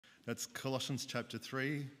That's Colossians chapter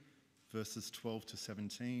 3, verses 12 to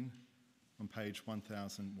 17 on page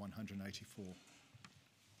 1184.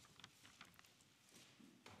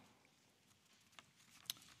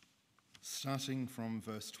 Starting from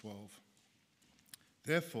verse 12.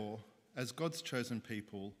 Therefore, as God's chosen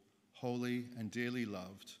people, holy and dearly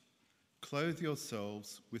loved, clothe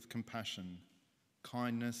yourselves with compassion,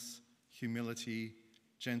 kindness, humility,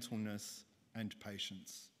 gentleness, and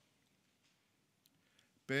patience.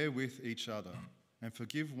 Bear with each other and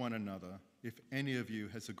forgive one another if any of you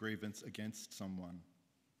has a grievance against someone.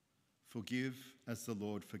 Forgive as the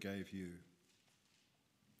Lord forgave you.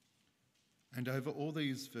 And over all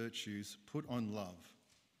these virtues, put on love,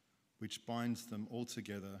 which binds them all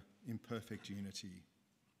together in perfect unity.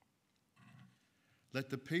 Let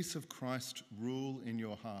the peace of Christ rule in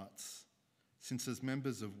your hearts, since as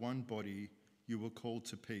members of one body you were called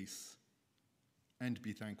to peace, and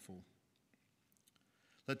be thankful.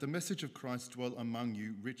 Let the message of Christ dwell among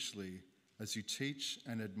you richly as you teach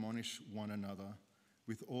and admonish one another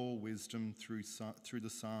with all wisdom through the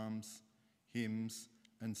psalms, hymns,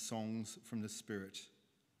 and songs from the Spirit,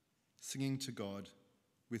 singing to God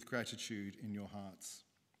with gratitude in your hearts.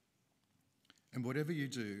 And whatever you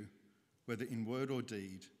do, whether in word or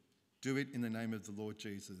deed, do it in the name of the Lord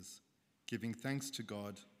Jesus, giving thanks to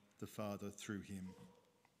God the Father through him.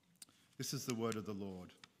 This is the word of the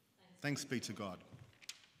Lord. Thanks be to God.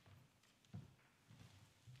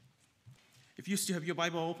 If you still have your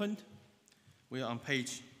Bible opened, we are on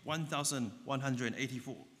page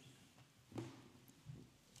 1184.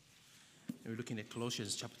 We're looking at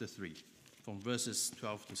Colossians chapter 3, from verses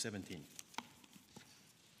 12 to 17.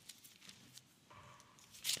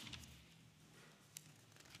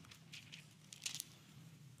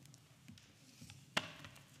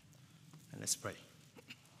 And let's pray.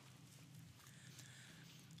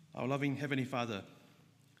 Our loving Heavenly Father,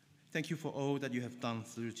 thank you for all that you have done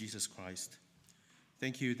through Jesus Christ.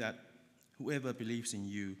 Thank you that whoever believes in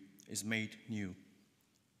you is made new,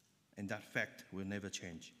 and that fact will never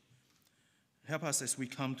change. Help us as we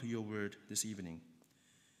come to your word this evening.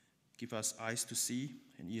 Give us eyes to see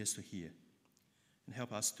and ears to hear, and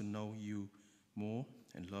help us to know you more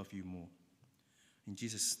and love you more. In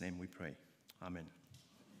Jesus' name we pray. Amen.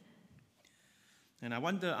 And I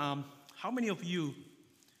wonder how many of you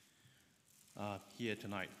here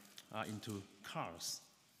tonight are into cars,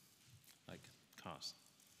 like cars.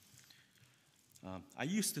 I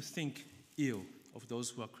used to think ill of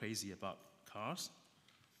those who are crazy about cars.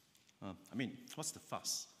 What's the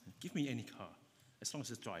fuss? Give me any car. As long as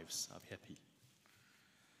it drives, I'll be happy.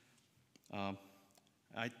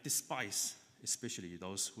 I despise especially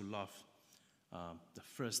those who love the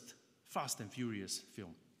first Fast and Furious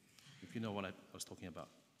film, if you know what I was talking about.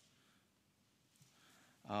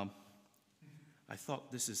 I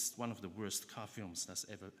thought this is one of the worst car films that's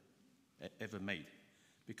ever made,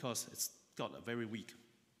 because it's got a very weak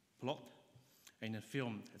plot. In the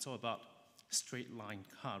film, it's all about straight line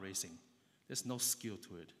car racing. There's no skill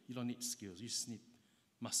to it. You don't need skills, you just need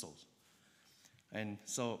muscles. And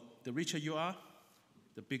so the richer you are,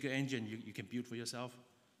 the bigger engine you can build for yourself,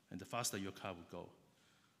 and the faster your car will go.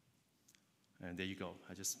 And there you go.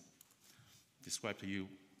 I just described to you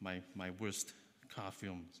my worst car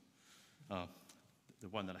films, the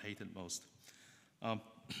one that I hated most.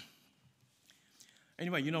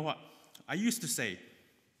 Anyway, you know what? I used to say,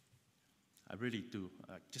 I really do,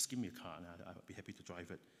 just give me a car and I'll be happy to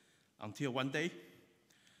drive it. Until one day,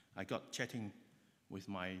 I got chatting with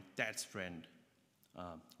my dad's friend,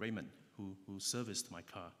 Raymond, who serviced my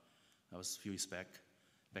car. That was a few years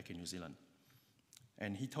back in New Zealand.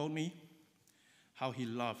 And he told me how he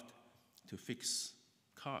loved to fix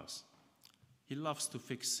cars. He loves to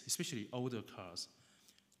fix, especially older cars.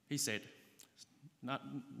 He said,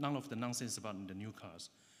 none of the nonsense about the new cars,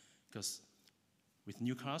 because with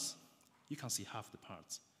new cars, you can't see half the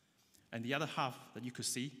parts. And the other half that you could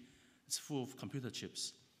see is full of computer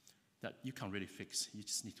chips that you can't really fix. You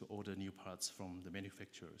just need to order new parts from the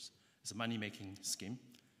manufacturers. It's a money-making scheme.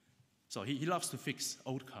 So he loves to fix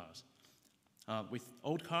old cars. With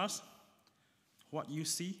old cars, what you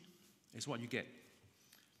see is what you get.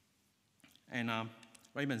 And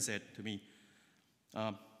Raymond said to me,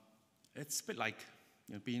 it's a bit like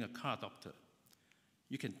being a car doctor.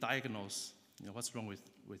 You can diagnose what's wrong with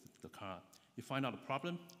the car. You find out the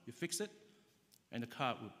problem, you fix it, and the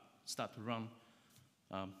car will start to run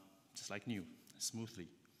just like new, smoothly.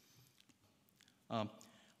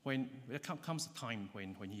 When there comes a time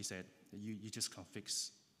when he said that you just can't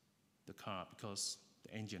fix the car because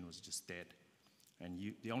the engine was just dead, and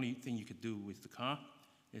the only thing you could do with the car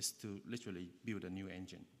is to literally build a new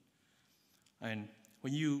engine. And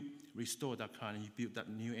when you restore that car and you build that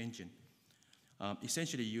new engine,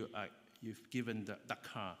 essentially you've given that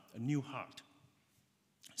car a new heart.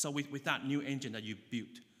 So with that new engine that you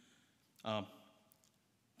built,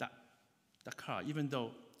 that car, even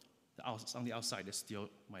though on the outside it still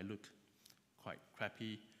might look quite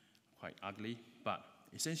crappy, quite ugly, but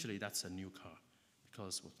essentially that's a new car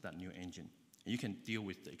because of that new engine. And you can deal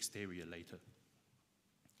with the exterior later.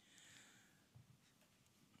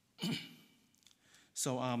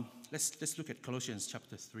 So let's look at Colossians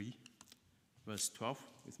chapter 3, verse 12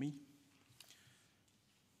 with me.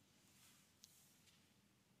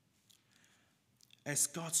 As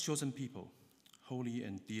God's chosen people, holy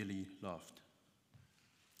and dearly loved.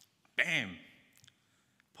 Bam!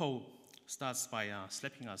 Paul starts by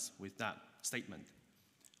slapping us with that statement.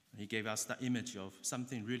 He gave us that image of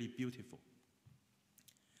something really beautiful.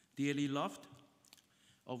 Dearly loved,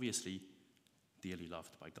 obviously, dearly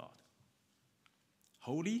loved by God.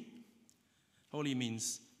 Holy, holy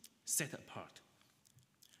means set apart.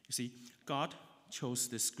 You see, God chose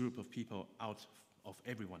this group of people out of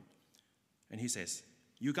everyone. And he says,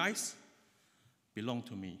 you guys belong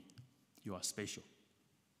to me. You are special.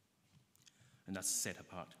 And that's set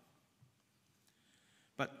apart.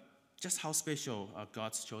 But just how special are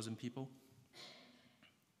God's chosen people?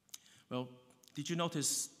 Well, did you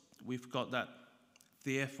notice we've got that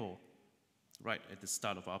therefore right at the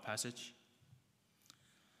start of our passage?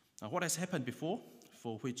 Now, what has happened before,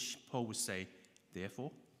 for which Paul would say,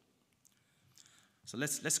 therefore? So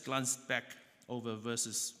let's glance back over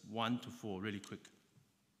verses 1 to 4 really quick.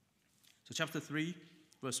 So chapter 3,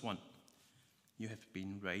 verse 1. You have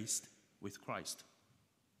been raised with Christ.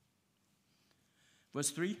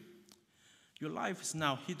 Verse 3. Your life is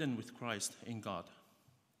now hidden with Christ in God.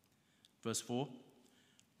 Verse 4.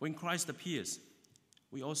 When Christ appears,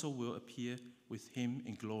 we also will appear with him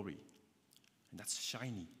in glory. And that's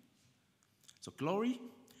shiny. So glory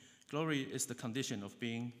is the condition of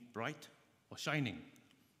being bright or shining.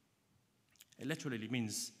 It literally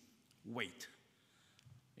means weight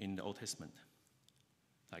in the Old Testament,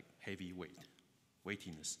 like heavy weight,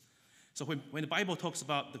 weightiness. So when the Bible talks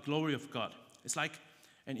about the glory of God, it's like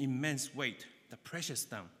an immense weight that presses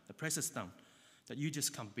down, that you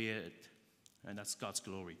just can't bear it, and that's God's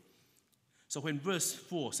glory. So when verse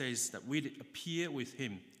 4 says that we appear with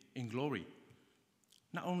him in glory,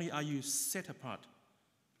 not only are you set apart,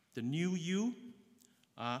 the new you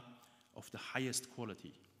are of the highest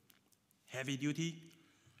quality. Heavy duty,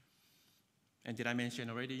 and did I mention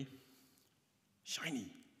already? Shiny.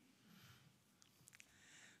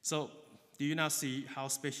 So, do you now see how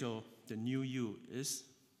special the new you is?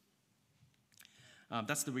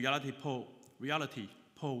 That's the reality Paul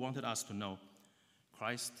wanted us to know.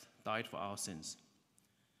 Christ died for our sins.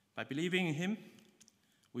 By believing in him,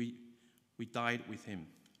 we died with him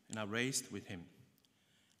and are raised with him.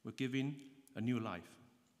 We're given a new life,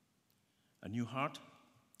 a new heart,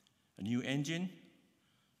 a new engine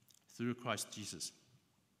through Christ Jesus.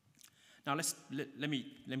 Now let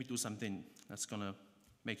me do something that's gonna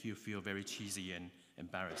make you feel very cheesy and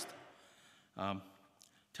embarrassed.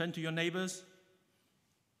 Turn to your neighbors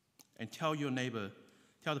and tell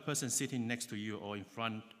the person sitting next to you or in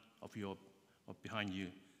front of you or behind you,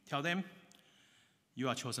 tell them you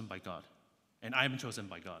are chosen by God and I am chosen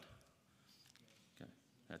by God. Okay.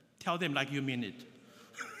 Tell them like you mean it.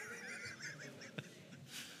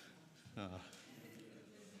 All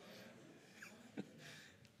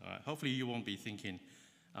right. Hopefully you won't be thinking,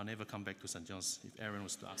 I'll never come back to St. John's if Aaron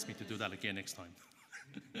was to ask me to do that again next time.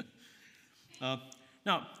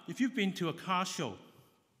 Now, if you've been to a car show,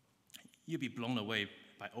 you'll be blown away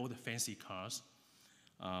by all the fancy cars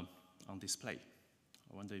on display.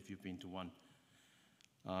 I wonder if you've been to one.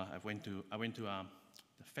 I went to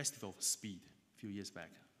the Festival of Speed a few years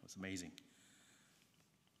back. It was amazing.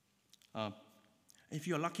 If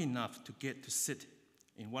you're lucky enough to get to sit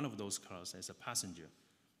in one of those cars as a passenger,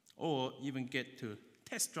 or even get to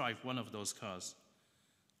test drive one of those cars,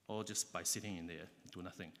 or just by sitting in there, do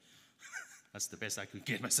nothing. That's the best I could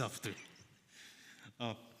get myself to.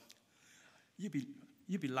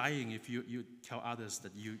 You'd be lying if you tell others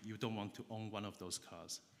that you don't want to own one of those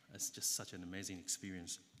cars. It's just such an amazing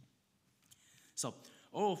experience. So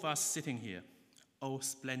all of us sitting here, all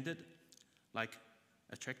splendid, like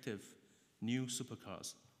attractive new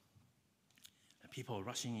supercars. And people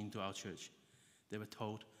rushing into our church. They were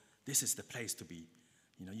told, this is the place to be.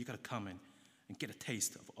 You got to come and get a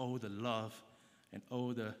taste of all the love and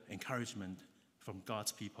all the encouragement from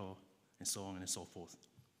God's people and so on and so forth.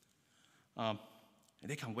 And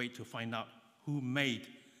they can't wait to find out who made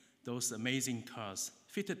those amazing cars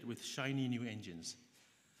fitted with shiny new engines.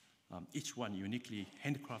 each one uniquely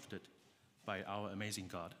handcrafted by our amazing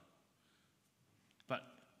God. But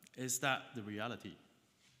is that the reality?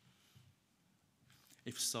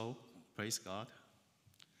 If so, praise God.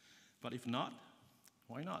 But if not,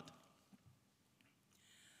 why not?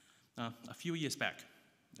 A few years back,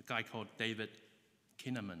 a guy called David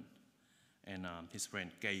Kinnaman and his friend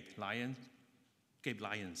Gabe Lyons,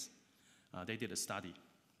 they did a study.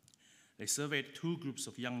 They surveyed 2 groups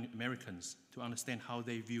of young Americans to understand how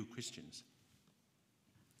they view Christians.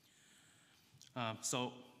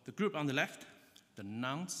 So the group on the left, the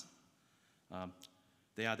nuns,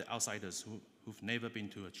 they are the outsiders who've never been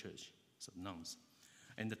to a church, so nuns.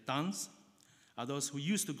 And the duns are those who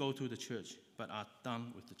used to go to the church but are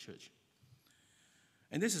done with the church.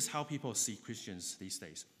 And this is how people see Christians these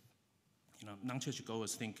days.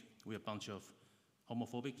 Non-churchgoers think we're a bunch of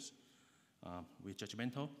homophobics, we're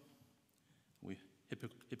judgmental, we're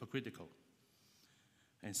hypocritical,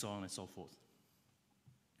 and so on and so forth.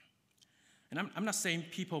 And I'm not saying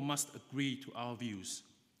people must agree to our views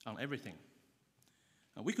on everything.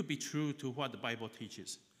 We could be true to what the Bible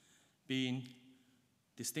teaches, being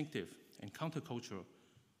distinctive and countercultural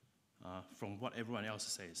from what everyone else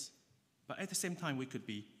says. But at the same time, we could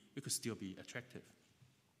still be attractive.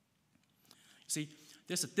 See,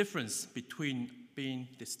 there's a difference between being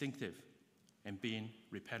distinctive and being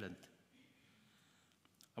repellent.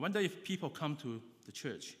 I wonder if people come to the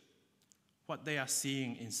church, what they are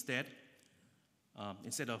seeing instead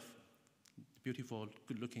of beautiful,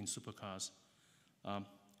 good-looking supercars,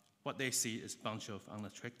 what they see is a bunch of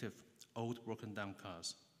unattractive, old, broken-down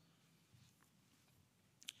cars.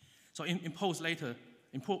 So in Paul's letter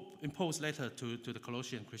to the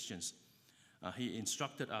Colossian Christians, he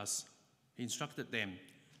instructed them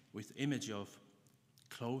with the image of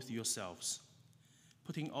clothe yourselves,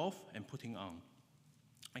 putting off and putting on,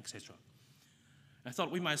 etc. I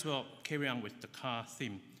thought we might as well carry on with the car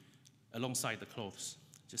theme alongside the clothes,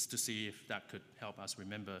 just to see if that could help us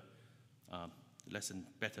remember the lesson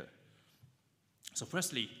better. So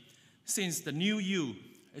firstly, since the new you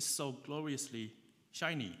is so gloriously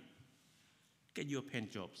shiny, get your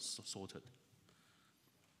paint job sorted.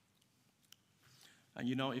 And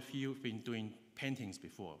if you've been doing paintings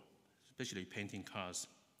before, especially painting cars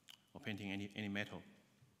or painting any metal,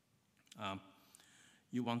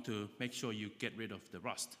 you want to make sure you get rid of the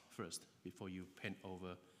rust first before you paint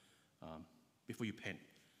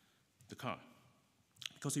the car.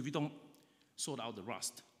 Because if you don't sort out the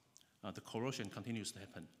rust, the corrosion continues to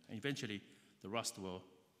happen. And eventually, the rust will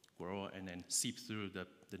grow and then seep through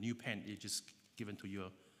the new paint you just given to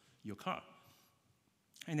your car.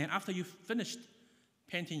 And then after you've finished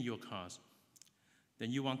painting your cars,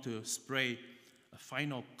 then you want to spray a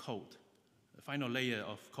final coat, a final layer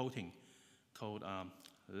of coating called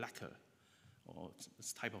lacquer, or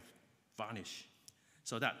this type of varnish.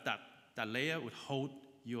 So that layer would hold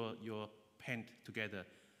your paint together,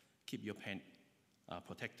 keep your paint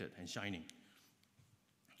protected and shining.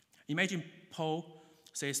 Imagine Paul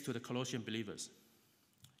says to the Colossian believers,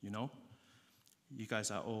 you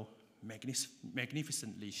guys are all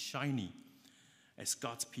magnificently shiny as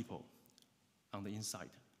God's people on the inside.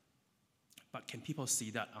 But can people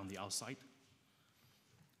see that on the outside?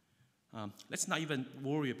 Let's not even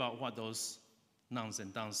worry about what those nuns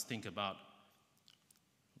and duns think about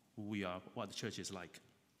who we are, what the church is like.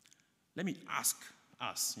 Let me ask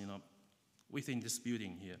us, within this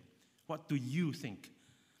building here, what do you think?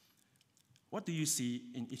 What do you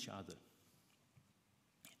see in each other?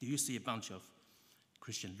 Do you see a bunch of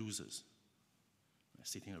Christian losers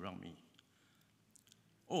sitting around me?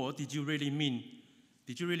 Or did you really mean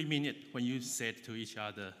it when you said to each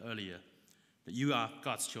other earlier that you are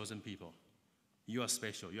God's chosen people? You are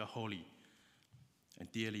special, you are holy,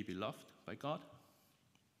 and dearly beloved by God?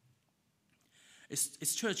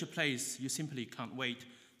 Is church a place you simply can't wait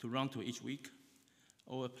to run to each week,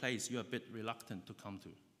 or a place you're a bit reluctant to come to?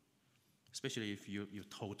 Especially if you're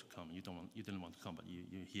told to come. You didn't want to come, but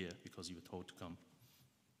you're here because you were told to come.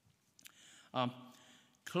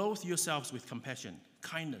 Clothe yourselves with compassion,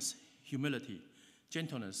 kindness, humility,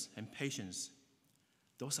 gentleness, and patience.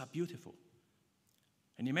 Those are beautiful.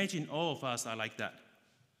 And imagine all of us are like that.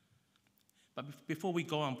 But before we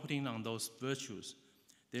go on putting on those virtues,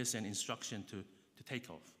 there's an instruction to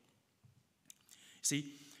take off.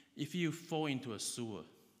 See, if you fall into a sewer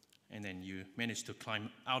and then you manage to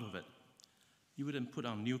climb out of it, you wouldn't put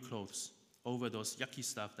on new clothes over those yucky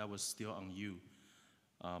stuff that was still on you,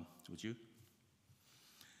 would you?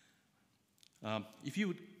 If you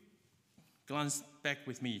would glance back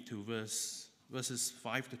with me to verses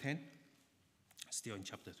 5 to 10, still in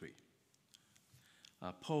chapter 3,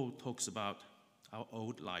 Paul talks about our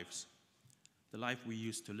old lives, the life we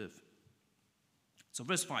used to live. So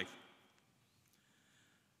verse 5,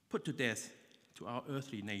 put to death to our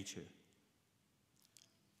earthly nature,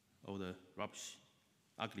 all the rubbish,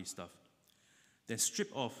 ugly stuff. Then strip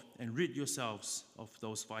off and rid yourselves of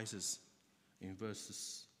those vices in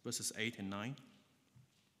verses 8 and 9.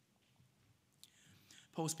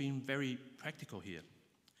 Paul's being very practical here.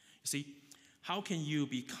 You see, how can you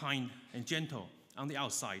be kind and gentle on the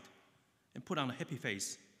outside and put on a happy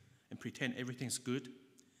face and pretend everything's good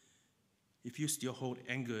if you still hold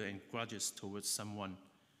anger and grudges towards someone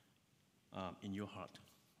in your heart?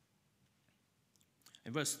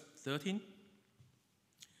 In verse 13,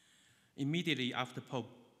 immediately after Paul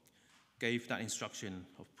gave that instruction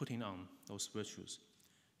of putting on those virtues,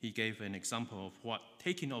 he gave an example of what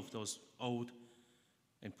taking off those old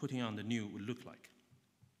and putting on the new would look like.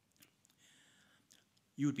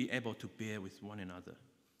 You would be able to bear with one another.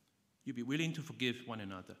 You'd be willing to forgive one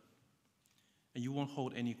another. And you won't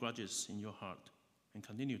hold any grudges in your heart and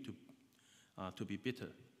continue to be bitter.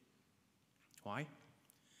 Why?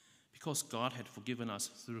 Because God had forgiven us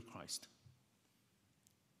through Christ.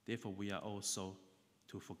 Therefore, we are also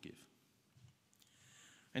to forgive.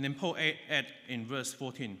 And then Paul add in verse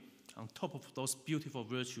 14, on top of those beautiful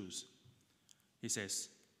virtues, he says,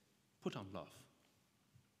 put on love.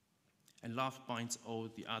 And love binds all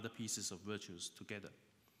the other pieces of virtues together.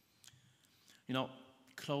 You know,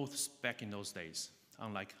 clothes back in those days,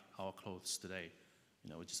 unlike our clothes today,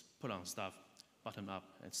 we just put on stuff, button up,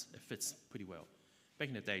 it fits pretty well. Back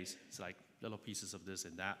in the days, it's like little pieces of this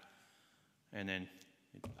and that. And then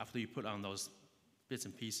after you put on those bits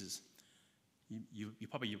and pieces, you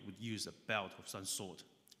probably would use a belt of some sort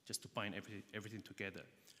just to bind everything together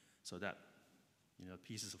so that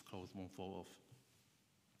pieces of clothes won't fall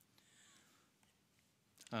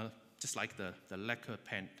off. Just like the lacquer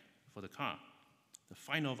paint for the car, the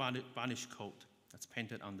final varnish coat that's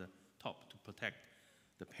painted on the top to protect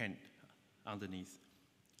the paint underneath.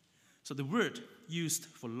 So the word used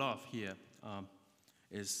for love here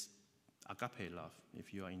is agape love,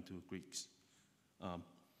 if you are into Greeks.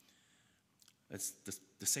 It's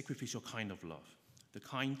the sacrificial kind of love, the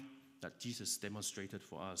kind that Jesus demonstrated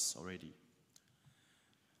for us already.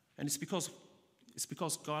 And it's because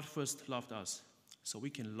God first loved us, so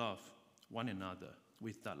we can love one another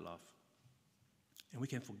with that love. And we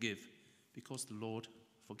can forgive because the Lord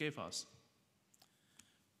forgave us.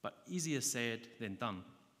 But easier said than done.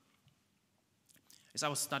 As I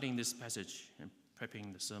was studying this passage and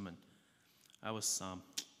prepping the sermon, I was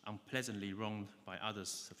unpleasantly wronged by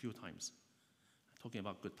others a few times. Talking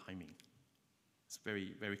about good timing. It's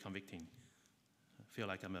very, very convicting. I feel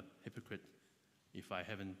like I'm a hypocrite if I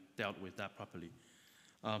haven't dealt with that properly.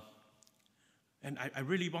 And I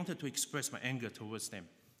really wanted to express my anger towards them.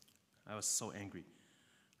 I was so angry.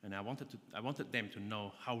 And I wanted them to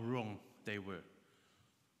know how wrong they were.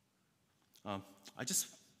 I just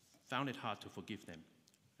found it hard to forgive them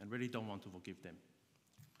and really don't want to forgive them.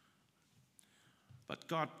 But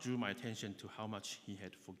God drew my attention to how much He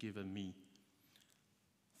had forgiven me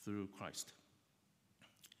through Christ.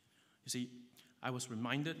 You see, I was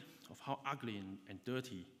reminded of how ugly and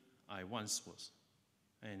dirty I once was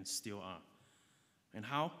and still are, and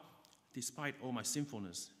how, despite all my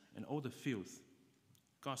sinfulness and all the filth,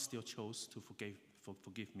 God still chose to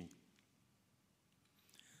forgive me.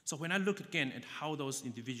 So when I look again at how those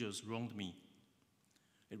individuals wronged me,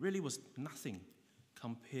 it really was nothing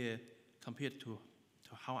compared to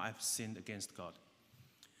how I've sinned against God.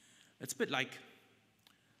 It's a bit like,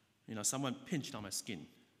 someone pinched on my skin,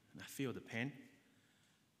 and I feel the pain.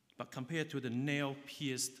 But compared to the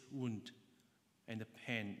nail-pierced wound and the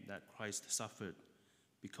pain that Christ suffered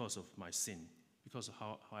because of my sin, because of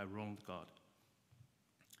how I wronged God.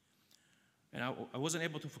 And I wasn't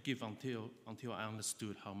able to forgive until I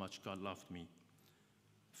understood how much God loved me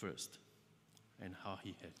first and how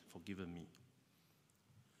He had forgiven me.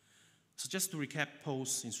 So just to recap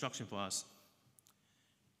Paul's instruction for us,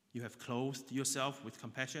 you have clothed yourself with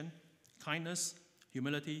compassion, kindness,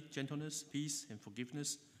 humility, gentleness, peace, and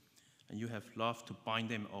forgiveness, and you have love to bind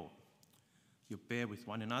them all. You bear with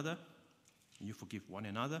one another, and you forgive one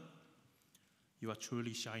another. You are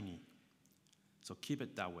truly shiny. So keep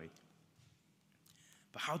it that way.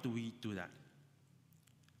 But how do we do that?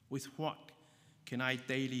 With what can I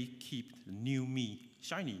daily keep the new me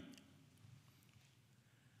shiny?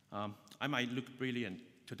 I might look brilliant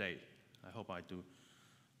today. I hope I do.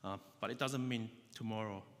 But it doesn't mean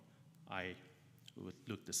tomorrow I would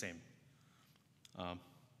look the same.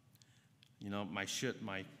 My shirt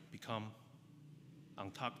might become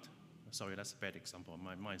untucked. Sorry, that's a bad example.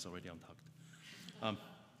 My mind's already untucked.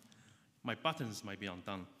 my buttons might be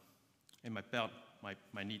undone, and my belt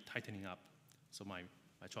might need tightening up so my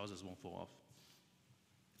trousers won't fall off.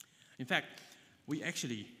 In fact, we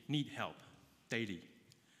actually need help daily.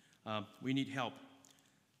 We need help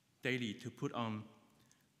daily to put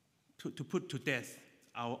to death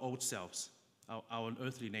our old selves, our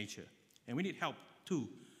earthly nature. And we need help, too,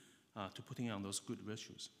 to putting on those good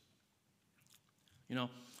virtues. You know,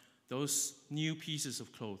 those new pieces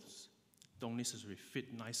of clothes don't necessarily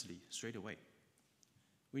fit nicely straight away.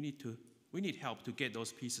 We need help to get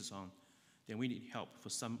those pieces on. Then we need help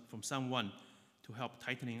from someone to help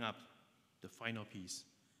tightening up the final piece,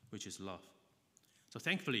 which is love. So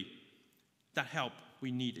thankfully, that help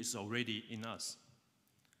we need is already in us.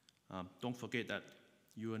 Don't forget that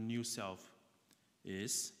your new self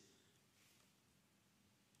is,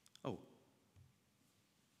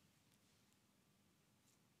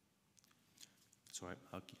 sorry,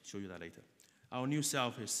 I'll show you that later. Our new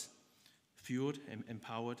self is fueled and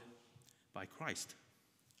empowered by Christ.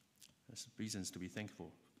 There's reasons to be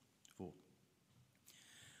thankful for.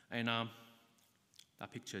 And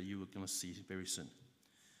that picture you are going to see very soon.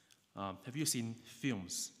 Have you seen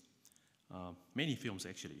films? Many films,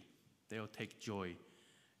 actually. They'll take joy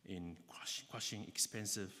in crushing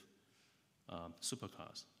expensive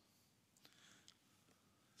supercars.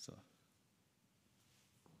 So,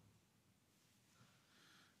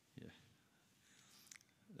 yeah.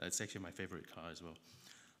 That's actually my favorite car as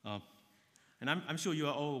well. And I'm sure you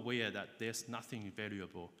are all aware that there's nothing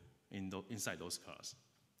valuable inside those cars.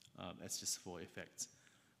 That's just for effects.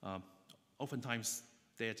 Oftentimes,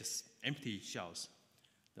 they're just empty shells.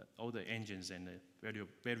 That all the engines and the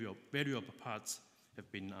valuable parts have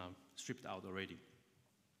been stripped out already.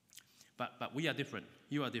 But we are different.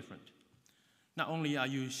 You are different. Not only are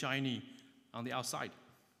you shiny on the outside,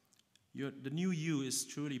 the new you is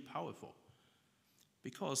truly powerful.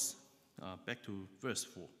 Because, back to verse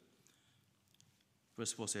 4.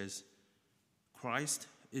 Verse 4 says, Christ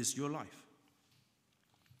is your life.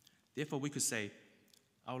 Therefore, we could say,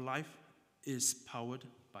 our life is powered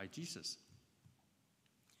by Jesus.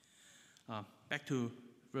 Back to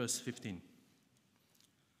verse 15.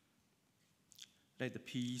 Let the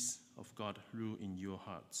peace of God rule in your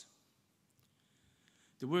hearts.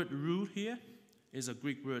 The word rule here is a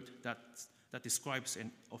Greek word that describes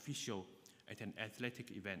an official at an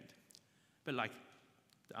athletic event, but like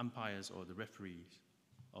the umpires or the referees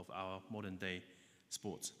of our modern day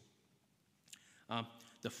sports.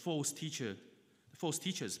 The false teachers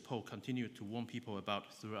Paul continued to warn people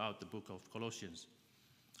about throughout the book of Colossians.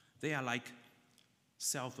 They are like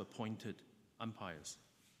self-appointed umpires.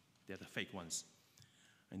 They're the fake ones.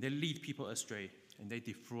 And they lead people astray, and they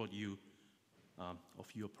defraud you of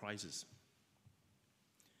your prizes.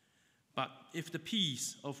 But if the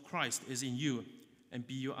peace of Christ is in you and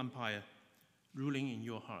be your umpire, ruling in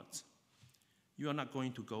your hearts, you are not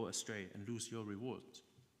going to go astray and lose your rewards.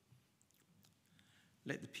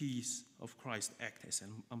 Let the peace of Christ act as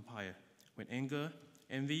an umpire when anger,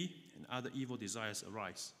 envy, and other evil desires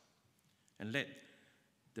arise. And let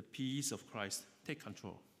the peace of Christ take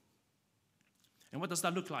control. And what does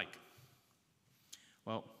that look like?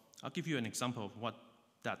 Well, I'll give you an example of what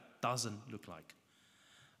that doesn't look like.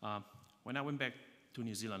 When I went back to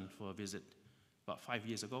New Zealand for a visit about 5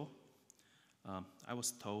 years ago, I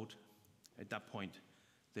was told at that point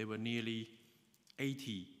there were nearly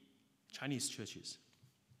 80 Chinese churches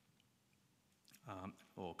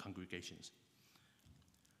or congregations.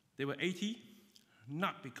 There were 80,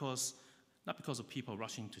 not because of people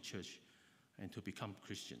rushing to church and to become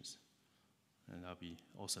Christians. And that would be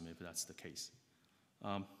awesome if that's the case.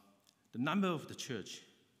 The number of the church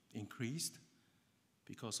increased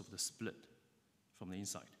because of the split from the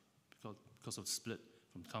inside, because of the split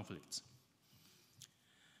from conflicts.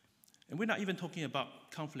 And we're not even talking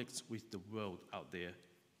about conflicts with the world out there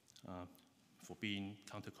for being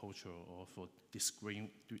countercultural or for disagreeing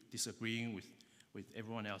with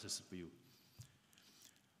everyone else's view.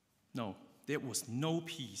 No, there was no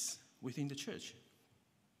peace within the church.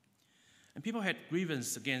 And people had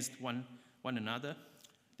grievance against one another.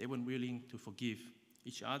 They weren't willing to forgive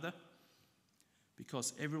each other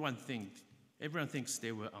because everyone thinks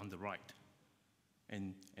they were on the right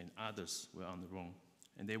and others were on the wrong.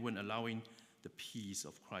 And they weren't allowing the peace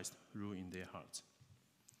of Christ rule in their hearts.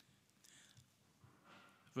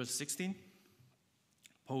 Verse 16,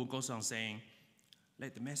 Paul goes on saying,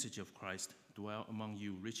 let the message of Christ dwell among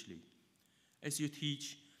you richly, as you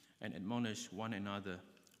teach and admonish one another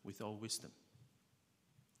with all wisdom.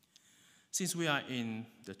 Since we are in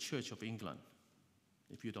the Church of England,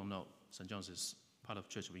 if you don't know, St. John's is part of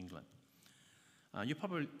Church of England, you're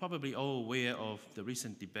probably all aware of the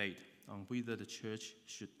recent debate on whether the church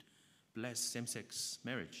should bless same-sex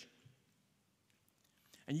marriage.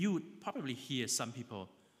 And you would probably hear some people,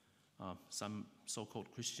 some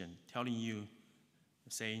so-called Christian, telling you,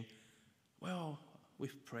 saying, well,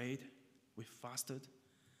 we've prayed, we've fasted,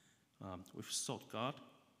 we've sought God,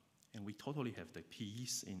 and we totally have the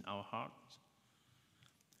peace in our hearts.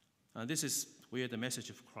 This is where the message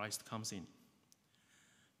of Christ comes in.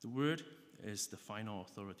 The word is the final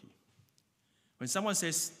authority. When someone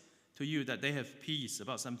says to you that they have peace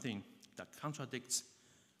about something that contradicts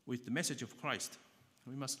with the message of Christ,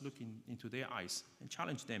 we must look into their eyes and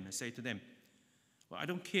challenge them and say to them, well, I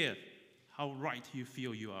don't care how right you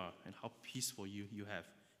feel you are and how peaceful you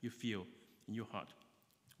feel in your heart.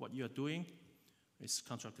 What you are doing is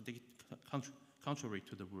contrary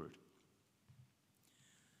to the word.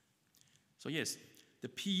 So yes, the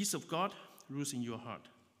peace of God rules in your heart,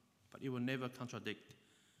 but it will never contradict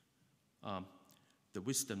the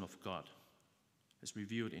wisdom of God as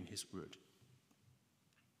revealed in his word.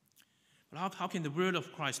 But how can the word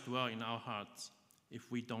of Christ dwell in our hearts if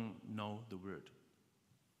we don't know the word?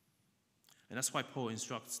 And that's why Paul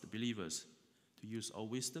instructs the believers to use all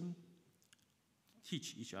wisdom,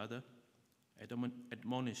 teach each other,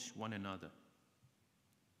 admonish one another.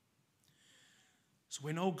 So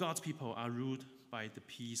when all God's people are ruled by the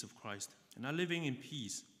peace of Christ and are living in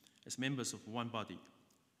peace as members of one body,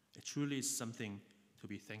 it truly is something to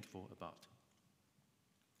be thankful about.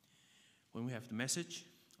 When we have the message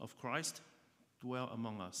of Christ dwell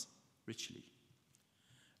among us richly,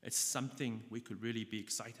 it's something we could really be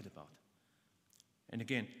excited about. And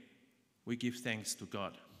again, we give thanks to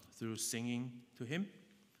God through singing to him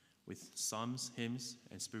with psalms, hymns,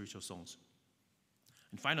 and spiritual songs.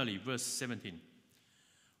 And finally, verse 17.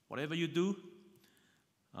 Whatever you do,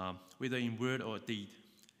 whether in word or deed,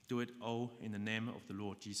 do it all in the name of the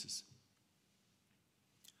Lord Jesus.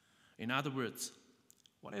 In other words,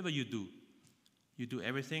 whatever you do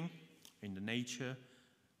everything in the nature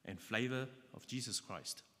and flavor of Jesus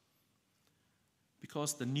Christ.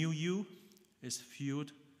 Because the new you is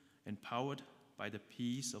fueled and powered by the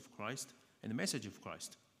peace of Christ and the message of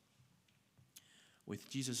Christ. With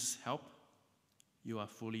Jesus' help, you are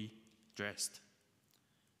fully dressed.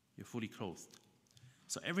 You're fully clothed.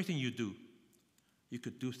 So everything you do, you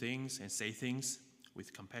could do things and say things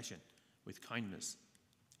with compassion, with kindness,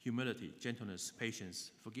 humility, gentleness,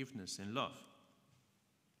 patience, forgiveness, and love.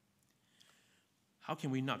 How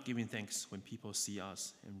can we not give him thanks when people see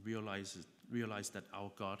us and realize that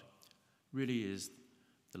our God really is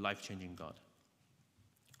the life-changing God?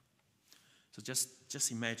 So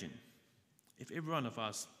just imagine if every one of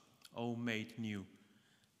us all made new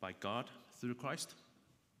by God through Christ.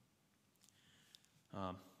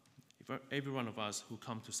 If every one of us who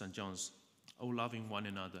come to St. John's, all loving one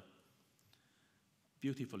another,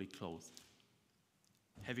 beautifully clothed,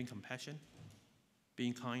 having compassion,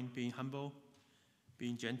 being kind, being humble,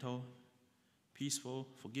 being gentle, peaceful,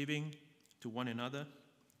 forgiving to one another,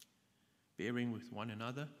 bearing with one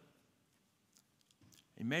another.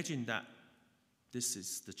 Imagine that this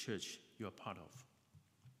is the church you are part of.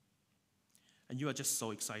 And you are just so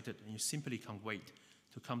excited, and you simply can't wait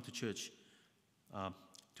to come to church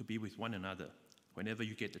to be with one another whenever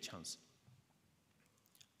you get the chance.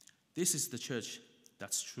 This is the church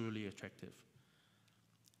that's truly attractive.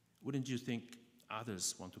 Wouldn't you think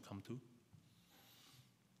others want to come too?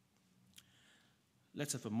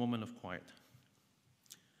 Let's have a moment of quiet.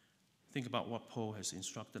 Think about what Paul has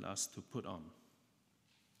instructed us to put on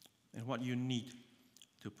and what you need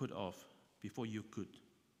to put off before you could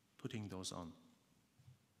putting those on.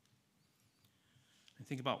 And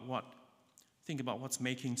think about what's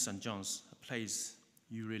making St. John's a place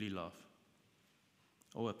you really love,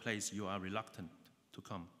 or a place you are reluctant to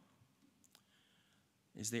come.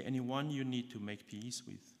 Is there anyone you need to make peace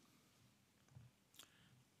with?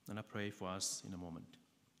 And I pray for us in a moment.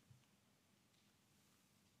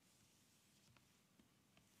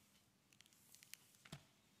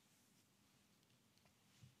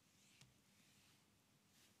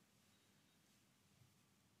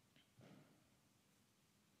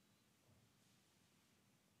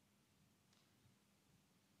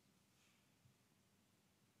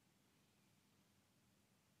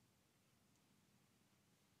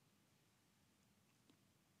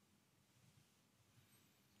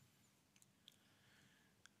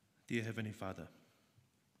 Dear Heavenly Father,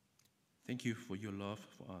 thank you for your love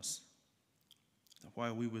for us. That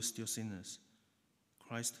while we were still sinners,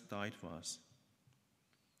 Christ died for us.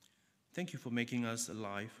 Thank you for making us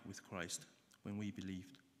alive with Christ when we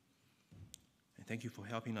believed. And thank you for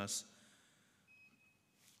helping us.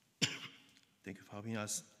 Thank you for helping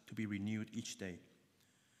us to be renewed each day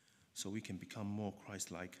so we can become more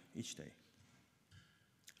Christ-like each day.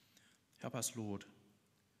 Help us, Lord,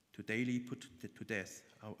 to daily put to death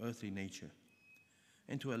our earthly nature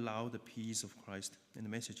and to allow the peace of Christ and the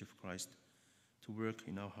message of Christ to work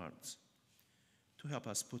in our hearts, to help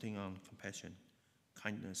us putting on compassion,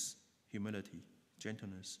 kindness, humility,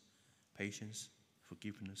 gentleness, patience,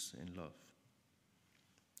 forgiveness, and love.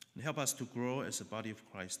 And help us to grow as a body of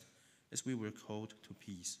Christ as we were called to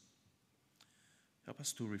peace. Help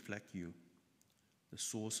us to reflect you, the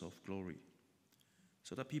source of glory,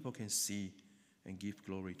 so that people can see and give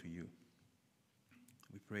glory to you.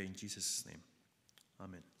 We pray in Jesus' name.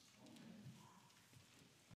 Amen.